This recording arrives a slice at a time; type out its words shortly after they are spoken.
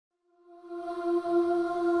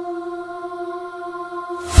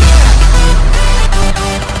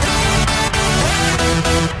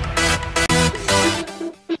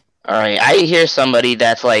literally hear somebody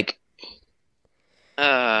that's like,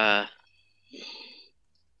 That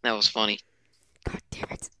was funny. God damn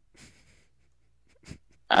it.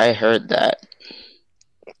 I heard that.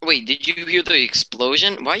 Wait, did you hear the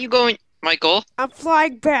explosion? Why are you going, Michael? I'm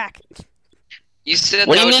flying back. You said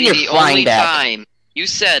What do that you would mean be you're the flying only back? time. You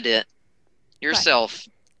said it. Yourself.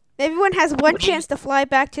 Everyone has one What do you- chance to fly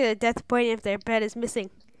back to the death point if their bed is missing.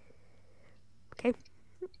 Okay.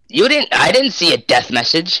 I didn't see a death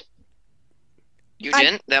message. You I-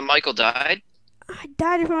 didn't? That Michael died? I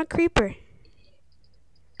died from a creeper.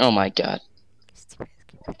 Oh my god.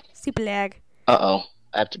 Super lag. Uh-oh.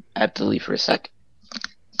 I have to leave for a sec.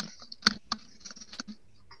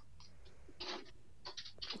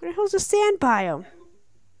 Where the hell's the sand biome?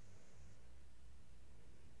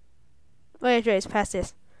 Oh yeah, Dre, it's past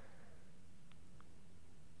this.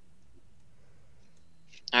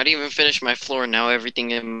 I didn't even finish my floor. Now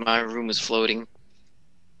everything in my room is floating.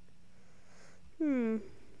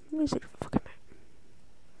 Where's the fucking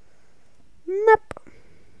map? Map.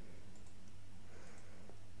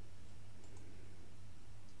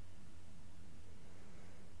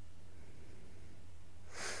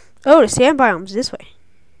 Oh, the sand biome's this way.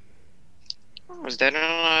 Was that not...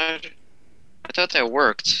 I thought that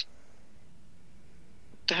worked.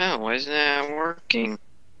 What the hell? Why isn't that working?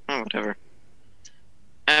 Oh, whatever.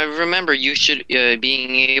 Remember, you should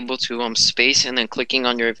being able to space and then clicking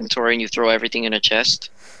on your inventory and you throw everything in a chest.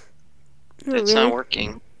 Oh, It's really? not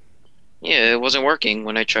working. Yeah, it wasn't working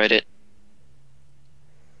when I tried it.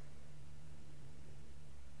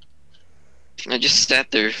 I just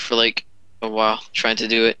sat there for like a while trying to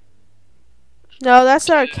do it. No, that's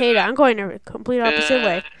the arcade. I'm going the complete opposite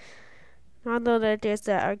way. Although that there's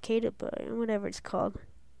that arcade, but whatever it's called.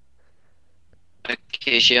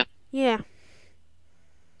 Acacia. Yeah.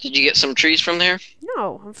 Did you get some trees from there?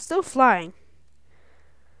 No, I'm still flying.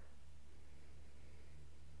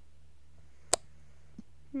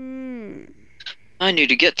 I need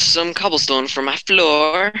to get some cobblestone for my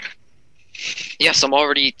floor. Yes, I'm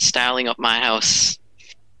already styling up my house.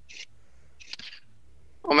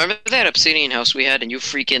 Oh, remember that obsidian house we had and you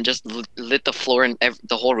freaking just lit the floor and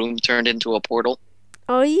the whole room turned into a portal?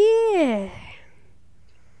 Oh yeah.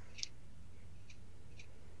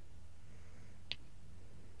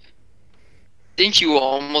 Didn't you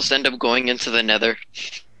almost end up going into the nether?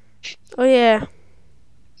 Oh yeah.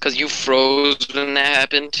 Because you froze when that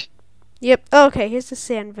happened? Yep. Oh, okay, here's the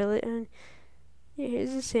sand village. Yeah,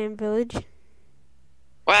 here's the sand village.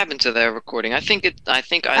 What happened to that recording? I think I I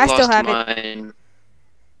still lost have it. mine.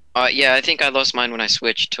 Yeah, I think I lost mine when I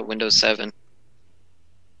switched to Windows 7.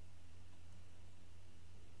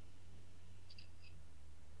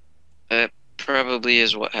 That probably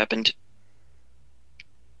is what happened.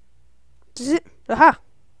 Is it? Aha.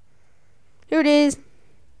 Here it is.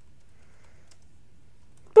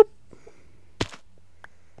 Boop.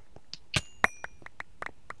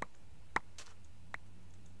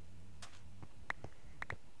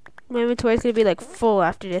 My inventory's gonna be like full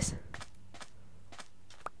after this.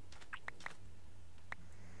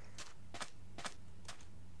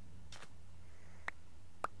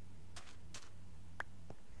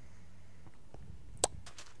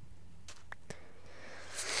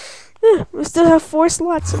 We still have 4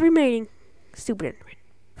 slots remaining. Stupid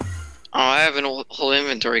Enderman. Oh, I have a whole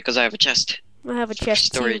inventory because I have a chest. I have a for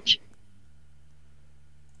chest too. storage.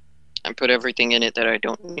 I put everything in it that I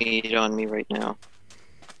don't need on me right now.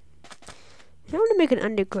 I want to make an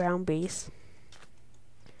underground base.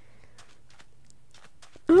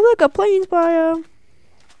 Oh look, a plains biome.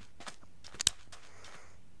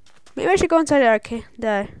 Maybe I should go inside the arcade.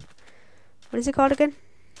 What is it called again?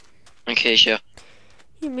 Acacia.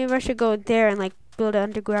 Yeah, maybe I should go there and like build an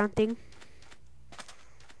underground thing.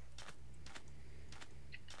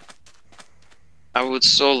 I would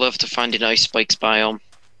so love to find an ice spikes biome.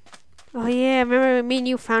 Oh yeah, remember me and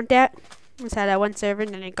you found that? Inside that one server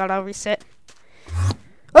and then it got all reset.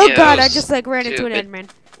 Oh Yeah, god, that I was just like ran into an stupid. Enderman.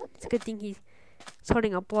 It's a good thing he's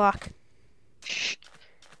holding a block.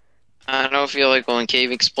 I don't feel like going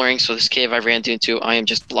cave exploring, so this cave I ran into, I am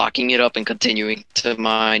just blocking it up and continuing to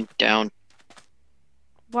mine down.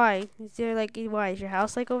 Why? Is there like, why? Is your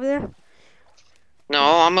house like over there? No,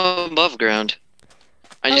 I'm above ground.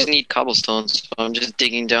 I just Oh. need cobblestones, so I'm just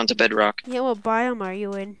digging down to bedrock. Yeah, what biome are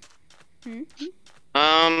you in?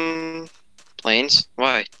 Plains?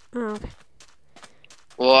 Why? Oh, okay.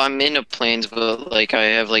 Well, I'm in a plains, but like I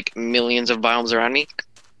have like millions of biomes around me.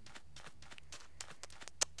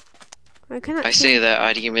 I cannot I see. say that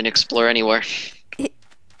I'd even explore anywhere.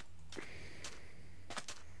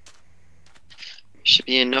 Should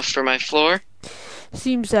be enough for my floor.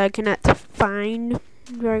 Seems I cannot find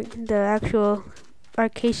right, the actual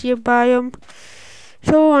Arcacia biome.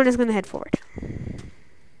 So we're just gonna head forward.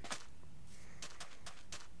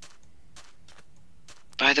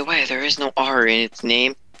 By the way, there is no R in its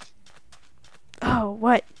name. Oh,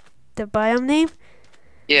 what? The biome name?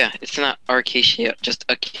 Yeah, it's not Arcacia, just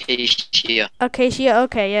Acacia. Acacia.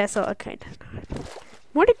 Okay, yeah. So okay.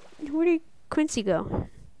 Where did Quincy go?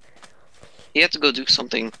 He had to go do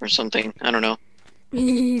something or something. I don't know.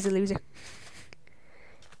 He's a loser.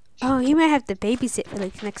 Oh, he might have to babysit for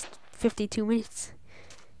like the next 52 minutes.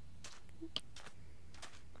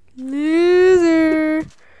 Loser.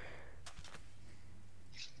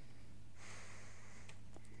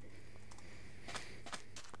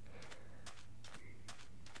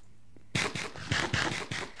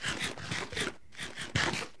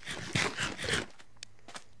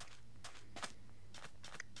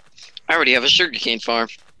 I already have a sugarcane farm.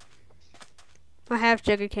 I have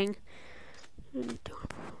Sugar King.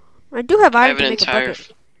 I do have I iron have to an make a entire.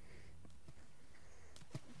 bucket.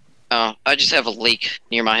 Oh, I just have a lake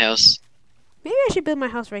near my house. Maybe I should build my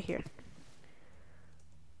house right here.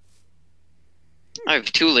 I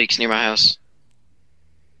have 2 lakes near my house.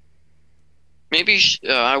 Maybe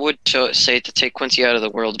I would say to take Quincy out of the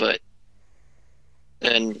world, but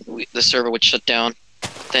then the server would shut down.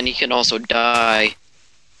 Then he can also die.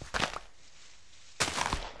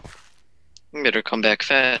 You better come back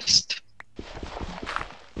fast.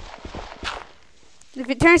 If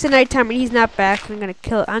it turns to nighttime and he's not back, I'm gonna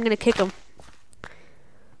kick him.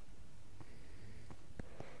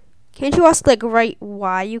 Can't you also like write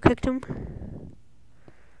why you kicked him?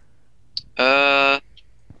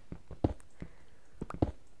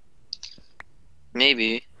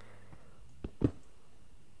 Maybe.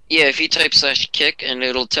 Yeah, if you type /kick and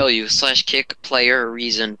it'll tell you /kick player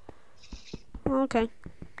reason. Oh, okay.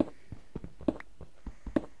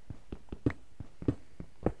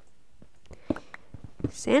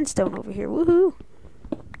 Sandstone over here. Woohoo!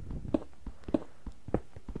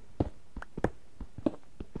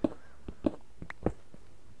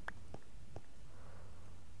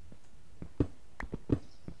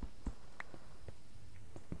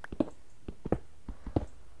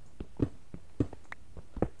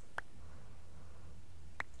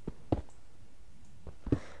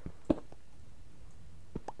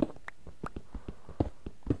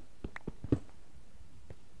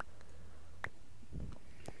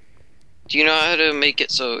 Do you know how to make it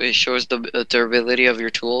so it shows the durability of your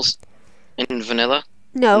tools in vanilla?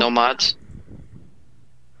 No. No mods?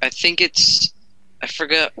 I think it's... I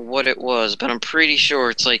forgot what it was, but I'm pretty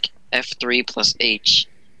sure it's like F3 plus H.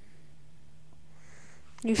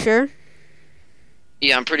 You sure?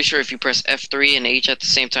 Yeah, I'm pretty sure if you press F3 and H at the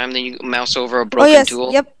same time, then you mouse over a Oh broken yes.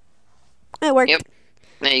 tool. Yep. It worked. Yep.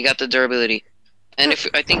 Then you got the durability. And if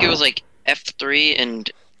I think it was like F3 and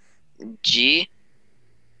G,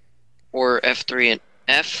 or F3 and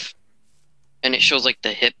F, and it shows like the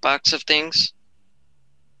hitbox of things,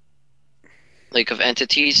 like of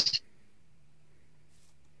entities.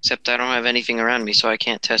 Except I don't have anything around me, so I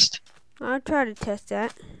can't test. I'll try to test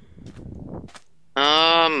that.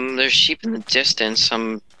 There's sheep in the distance.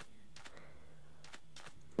 No,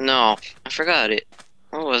 I forgot it.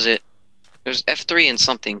 What was it? It was F3 and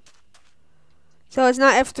something. So it's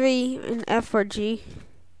not F3 and F or G.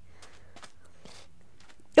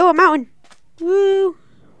 Oh, a mountain! Woo!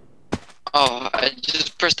 Oh, I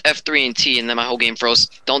just pressed F3 and T, and then my whole game froze.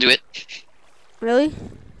 Don't do it. Really?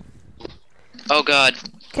 Oh god,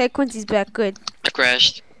 Okay, Quincy's back. Good. I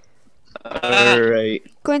crashed. Alright.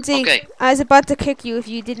 Quincy, Okay. I was about to kick you if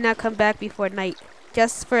you did not come back before night.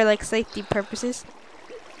 Just for, like, safety purposes.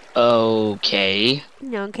 Okay. You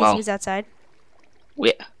know, in case Well. he was outside.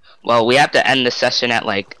 We have to end the session at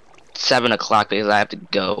like 7 o'clock because I have to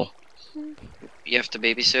go. You have to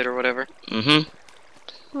babysit or whatever. Mm-hmm.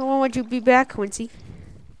 Well, when would you be back, Quincy?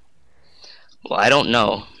 Well, I don't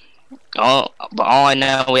know. All I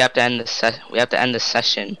know, we have to end the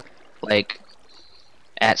session like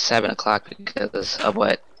at 7 o'clock because of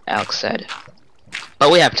what Alex said.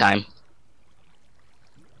 But we have time.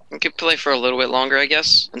 We could play for a little bit longer, I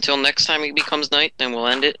guess. Until next time it becomes night, then we'll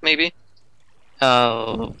end it, maybe.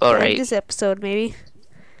 Oh, alright. This episode, maybe.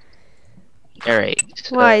 Alright.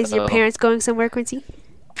 Why, is your parents going somewhere, Quincy?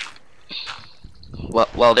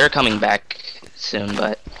 Well, they're coming back soon,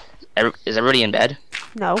 but is everybody in bed?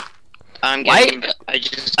 No. I'm Why- getting I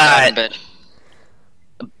just got in bed.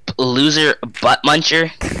 Loser butt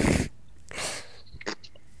muncher.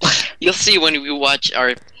 You'll see when we watch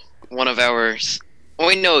one of ours. Oh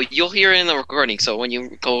wait, no, you'll hear it in the recording, so when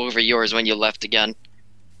you go over yours when you left again.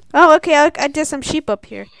 Oh, okay, I did some sheep up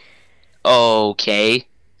here. Okay.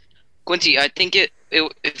 Quincy, I think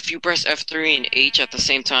if you press F3 and H at the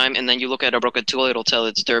same time, and then you look at a broken tool, it'll tell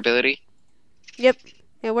its durability. Yep,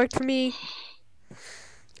 it worked for me.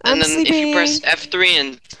 And I'm then sleeping. if you press F3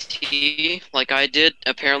 and T, like I did,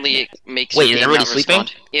 apparently it makes Wait, your is game everybody not sleeping?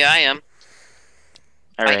 respond. Yeah, I am.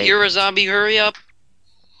 All I right. hear a zombie. Hurry up!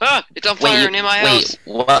 Ah, it's on fire near my house.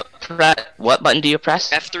 What button do you press?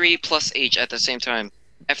 F3 plus H at the same time.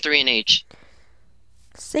 F3 and H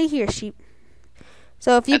Stay here, sheep.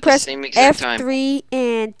 So if you at the press same exact time. F3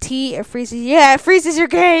 and T, it freezes. Yeah, it freezes your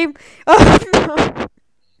game. Oh no!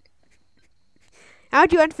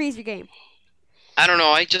 How'd you unfreeze your game? I don't know.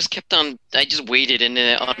 I just kept on. I just waited and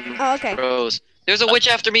it Oh, okay. unfroze. There's a witch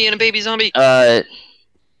after me and a baby zombie.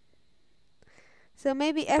 So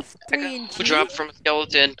maybe I F3 and got G. dropped from a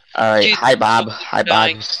skeleton. All right. Jeez, Hi, Bob. Hi,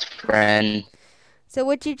 dying. Bob's friend. So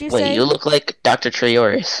what did you Wait, say? you look like Dr.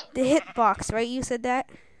 Treoris. The hitbox, right? You said that?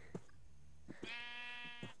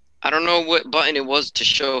 I don't know what button it was to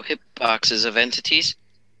show hitboxes of entities.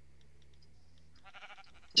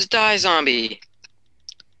 Just die, zombie.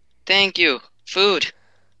 Thank you. Food.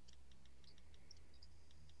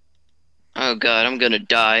 Oh god, I'm gonna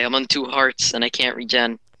die. I'm on 2 hearts and I can't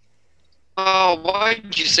regen. Oh, why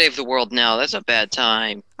did you save the world now? That's a bad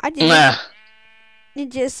time. I didn't. Nah, It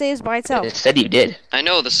just saves by itself. it said you did. I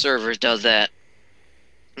know the server does that.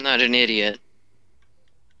 I'm not an idiot.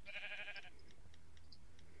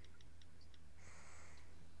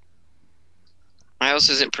 My house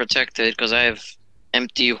isn't protected because I have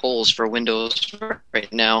empty holes for windows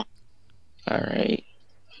right now. All right.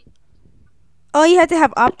 Oh, you have to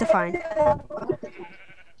have Optifine.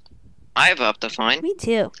 I have Optifine. Me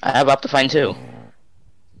too. I have Optifine too.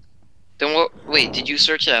 Then what? Wait, did you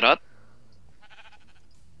search that up?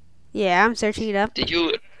 Yeah, I'm searching it up. Did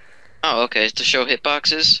you? Oh, okay. To show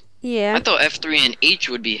hitboxes. Yeah. I thought F3 and H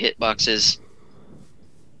would be hitboxes.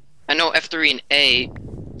 I know F3 and A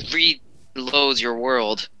reloads your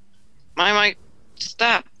world. My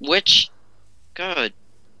stop, witch. God.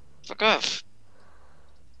 Fuck off.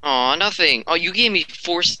 Aw, nothing. Oh, you gave me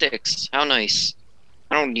 4 sticks. How nice.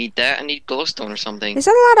 I don't need that. I need glowstone or something. There's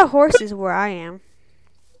a lot of horses where I am.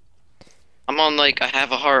 I'm on like I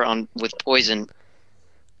have a heart on with poison.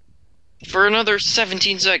 For another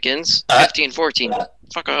 17 seconds. 15, 14.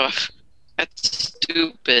 Fuck off. That's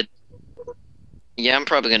stupid. Yeah, I'm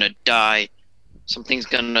probably gonna die. Something's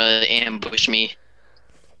gonna ambush me.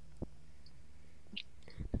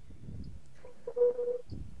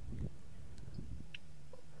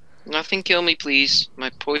 Nothing kill me, please. My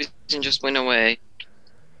poison just went away.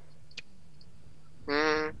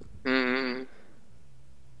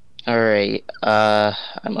 All right.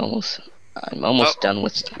 I'm almost done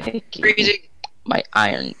with making Freezing. my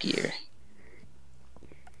iron gear.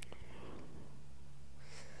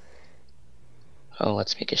 Oh,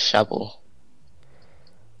 let's make a shovel.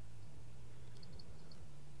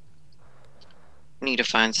 Need to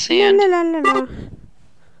find La, sand. la, la, la, la.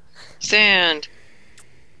 Sand.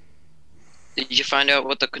 Did you find out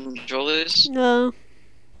what the control is? No.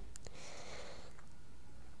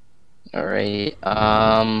 All right.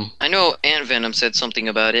 I know Ant Venom said something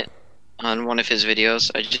about it on one of his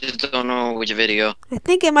videos. I just don't know which video. I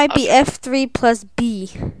think it might be F3 plus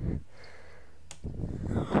B.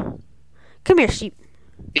 Come here, sheep.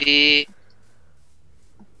 B. Is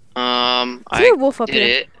there I a wolf up did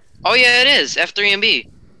here? it. Oh yeah, it is F3 and B.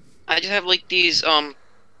 I just have like these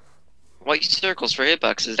white circles for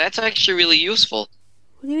hitboxes. That's actually really useful.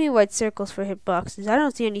 What do you mean white circles for hitboxes? I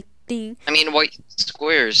don't see anything. I mean white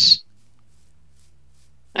squares.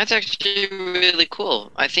 That's actually really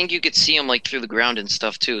cool. I think you could see them like through the ground and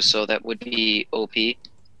stuff too, so that would be OP.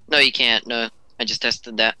 No, you can't. No, I just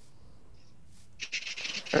tested that.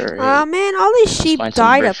 All right. Aw, man, all these sheep Find some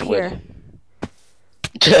died up driftwood.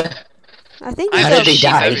 here. I think I How that did they sheep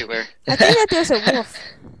die? everywhere. I think that there's a wolf.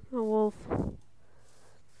 A wolf.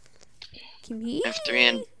 Come here. F3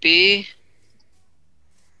 and B.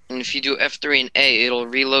 And if you do F3 and A, it'll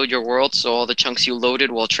reload your world, so all the chunks you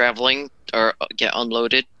loaded while traveling are get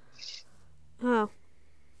unloaded. Oh.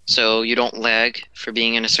 So you don't lag for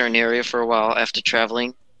being in a certain area for a while after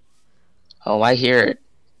traveling. Oh, I hear it.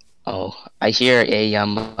 Oh, I hear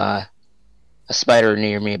a spider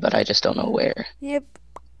near me, but I just don't know where. Yep.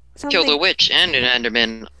 Killed a witch and an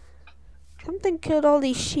enderman. Something killed all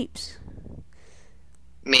these sheeps.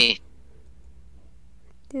 Me.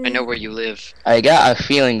 I know where you live. I got a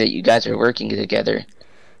feeling that you guys are working together,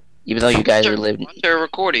 even though you guys are living. Watch our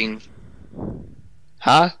recording.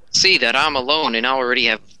 Huh? See that I'm alone and I already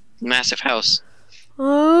have a massive house.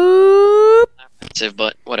 Oh. Massive,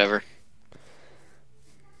 but whatever.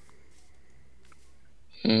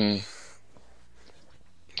 Hmm.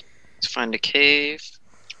 It's find a cave.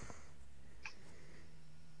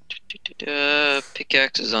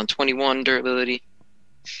 Pickaxe is on 21 durability.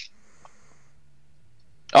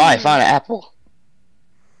 Oh, I found an apple.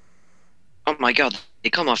 Oh my god, they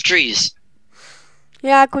come off trees.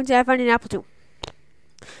 Yeah, Quincy, I found an apple too.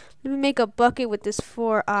 Let me make a bucket with this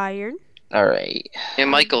 4 iron. Alright. Hey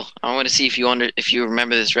Michael, I want to see if you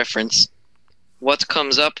remember this reference. What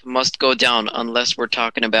comes up must go down unless we're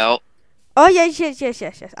talking about. Oh, yes.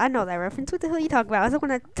 I know that reference. What the hell are you talking about? I was the one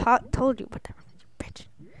that told you about that reference, you bitch.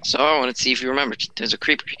 So I want to see if you remember. There's a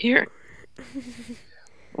creeper here.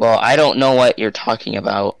 Well, I don't know what you're talking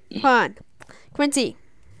about. Fun. Quincy.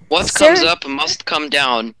 What Sir- comes up must come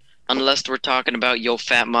down unless we're talking about yo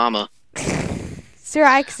fat mama. Sir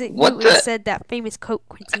Isaac What Newton the- said that famous quote,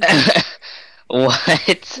 Quincy. What?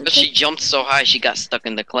 But she jumped so high she got stuck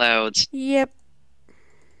in the clouds. Yep.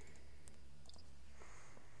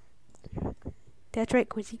 That's right,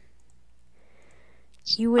 Quincy.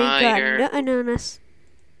 You ain't Spider. got nothing on us.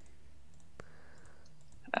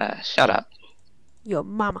 Shut up. Your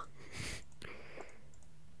mama.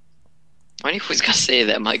 Why do you always gotta say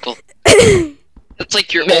that, Michael? That's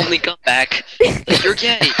like your only comeback. Like, you're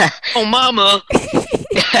gay. Oh, mama.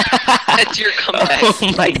 That's your comeback.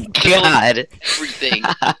 Oh my god. Everything.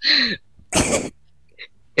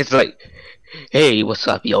 It's like, hey, what's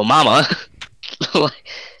up, yo mama?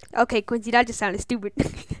 Okay, Quincy, that just sounded stupid.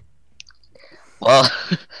 well,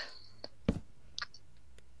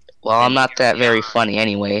 I'm not that very funny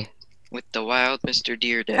anyway. With the wild Mr.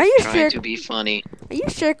 Deer Are you trying sure? to be funny. Are you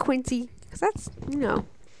sure, Quincy? Because that's,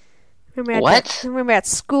 Remember What? Remember at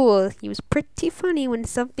school, he was pretty funny when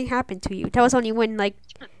something happened to you. That was only when, like,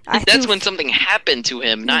 That's when something happened to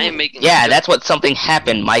him, not him making. Yeah, that's what something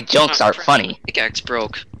happened. My jokes aren't funny. Pickaxe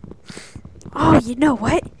broke. Oh, you know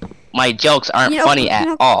what? My jokes aren't You know- funny you at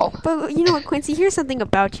know- all. But you know what, Quincy? Here's something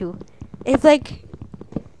about you.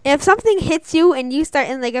 If something hits you and you start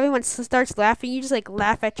and like everyone starts laughing, you just like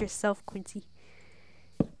laugh at yourself, Quincy.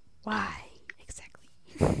 Why exactly?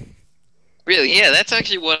 Really? Yeah, that's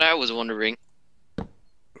actually what I was wondering.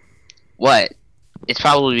 What? It's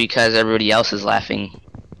probably because everybody else is laughing,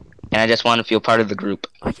 and I just want to feel part of the group.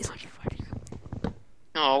 Oh, I just want you to fart.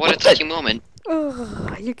 Oh, what a What the- touching moment.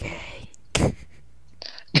 Oh, you're gay.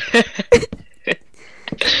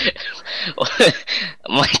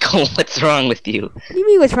 Michael, what's wrong with you? What do you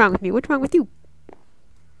mean? What's wrong with me? What's wrong with you?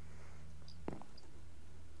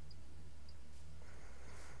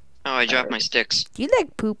 Oh, I dropped my sticks. Do you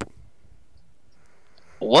like poop?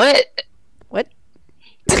 What? What?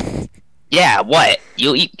 Yeah, what?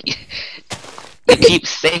 You keep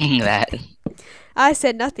saying that. I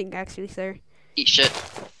said nothing, actually, sir. Eat shit.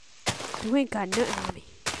 You ain't got nothing on me.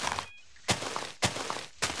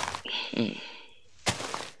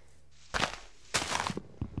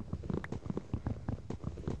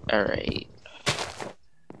 Alright.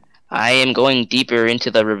 I am going deeper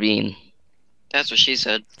into the ravine. That's what she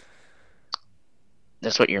said.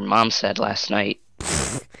 That's what your mom said last night.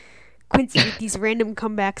 Quincy with these random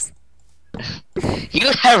comebacks. You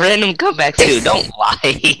have random comebacks too, don't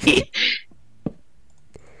lie.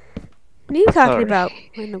 What are you talking Sorry. about?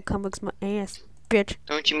 Random comebacks, my ass, bitch.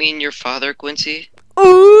 Don't you mean your father, Quincy?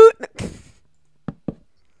 Oh!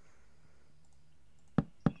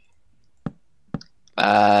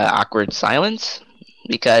 Awkward silence?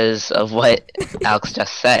 Because of what Alex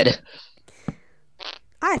just said.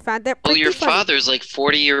 I found that Well, pretty your funny. father's like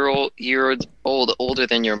 40 years old older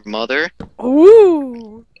than your mother.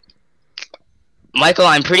 Ooh! Michael,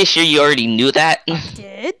 I'm pretty sure you already knew that.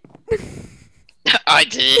 Did? I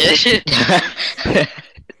did.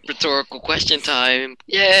 Rhetorical question time.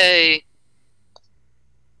 Yay!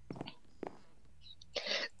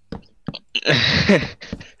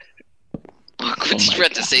 Oh, Quincy my tried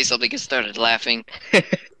to God. say something and started laughing.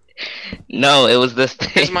 No, it was this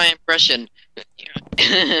Here's thing. my impression.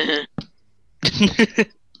 Here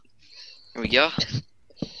we go.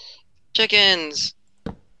 Chickens!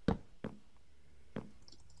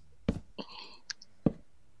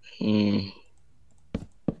 Hmm.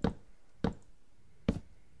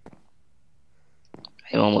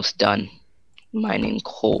 I'm almost done mining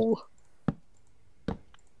coal.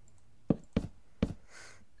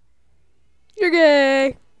 You're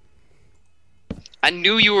gay! I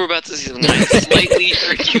knew you were about to say something. I slightly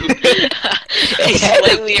heard you. I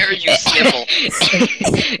slightly heard you sniffle.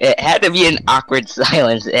 It had to be an awkward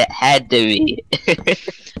silence. It had to be.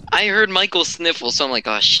 I heard Michael sniffle, so I'm like,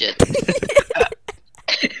 oh shit.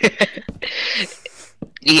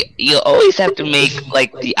 You always have to make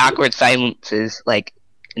like the awkward silences like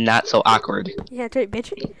not so awkward. Yeah, that's right,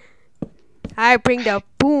 bitch. I bring the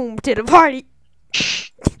boom to the party.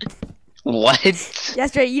 What?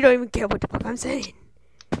 That's right. You don't even care what the fuck I'm saying.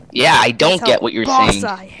 Yeah, I don't That's get how what you're boss saying.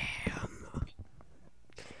 I am.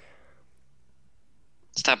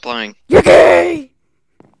 Stop blowing. You're gay.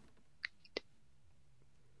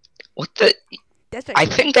 What the? That's right. I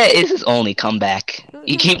think that is his only comeback. No,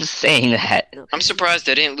 He no, keeps saying that. No, I'm surprised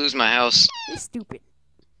I didn't lose my house. you're stupid.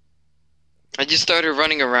 I just started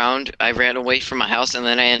running around. I ran away from my house, and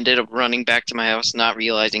then I ended up running back to my house, not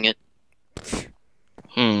realizing it.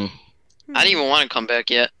 Hmm. I didn't even want to come back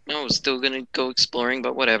yet. I was still gonna go exploring,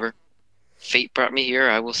 but whatever. Fate brought me here.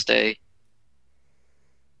 I will stay.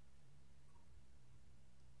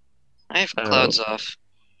 I have clouds off.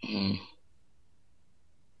 Hmm.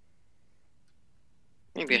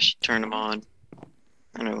 Maybe I should turn them on.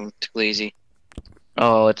 I know, I'm too lazy.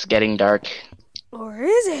 Oh, it's getting dark. Or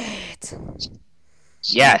is it?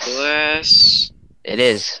 Yes. Glass, It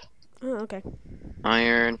is. Oh, okay.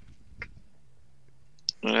 iron.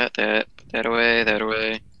 Put that away, that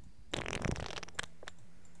away.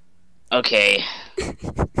 Okay.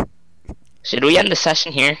 Should we end the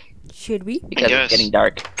session here? Should we? Because guess. it's getting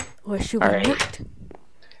dark. Or should we Alright. not?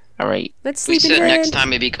 Alright. Let's We sleep in said bed. next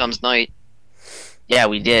time it becomes night. Yeah,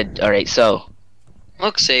 we did. Alright, so.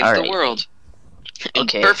 Look, save Alright. the world. In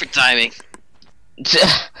Okay. perfect timing.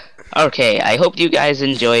 Okay, I hope you guys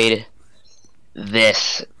enjoyed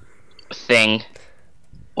this thing.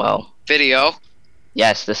 Well, Video.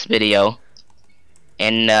 yes, this video.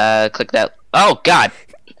 And click that. Oh god!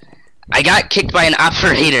 I got kicked by an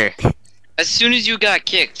operator. As soon as you got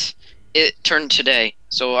kicked, it turned today.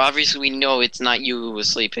 So obviously we know it's not you who was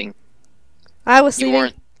sleeping. I was You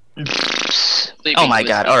sleeping. weren't. Oh my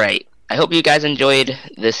god, alright. I hope you guys enjoyed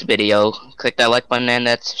this video. Click that like button and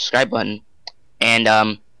that subscribe button. And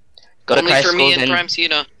go to Only Christ for me Schools and Prime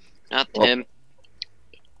Cena, not Well, him.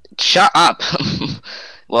 Shut up.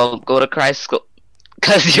 Well, go to Christ School.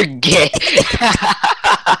 Cause you're gay.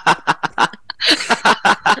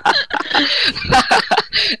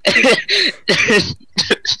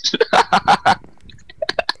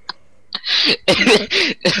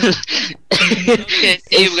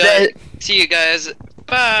 Okay, see you guys.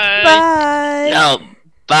 Bye. Bye. No,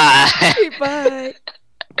 bye. Bye.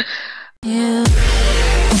 Yeah.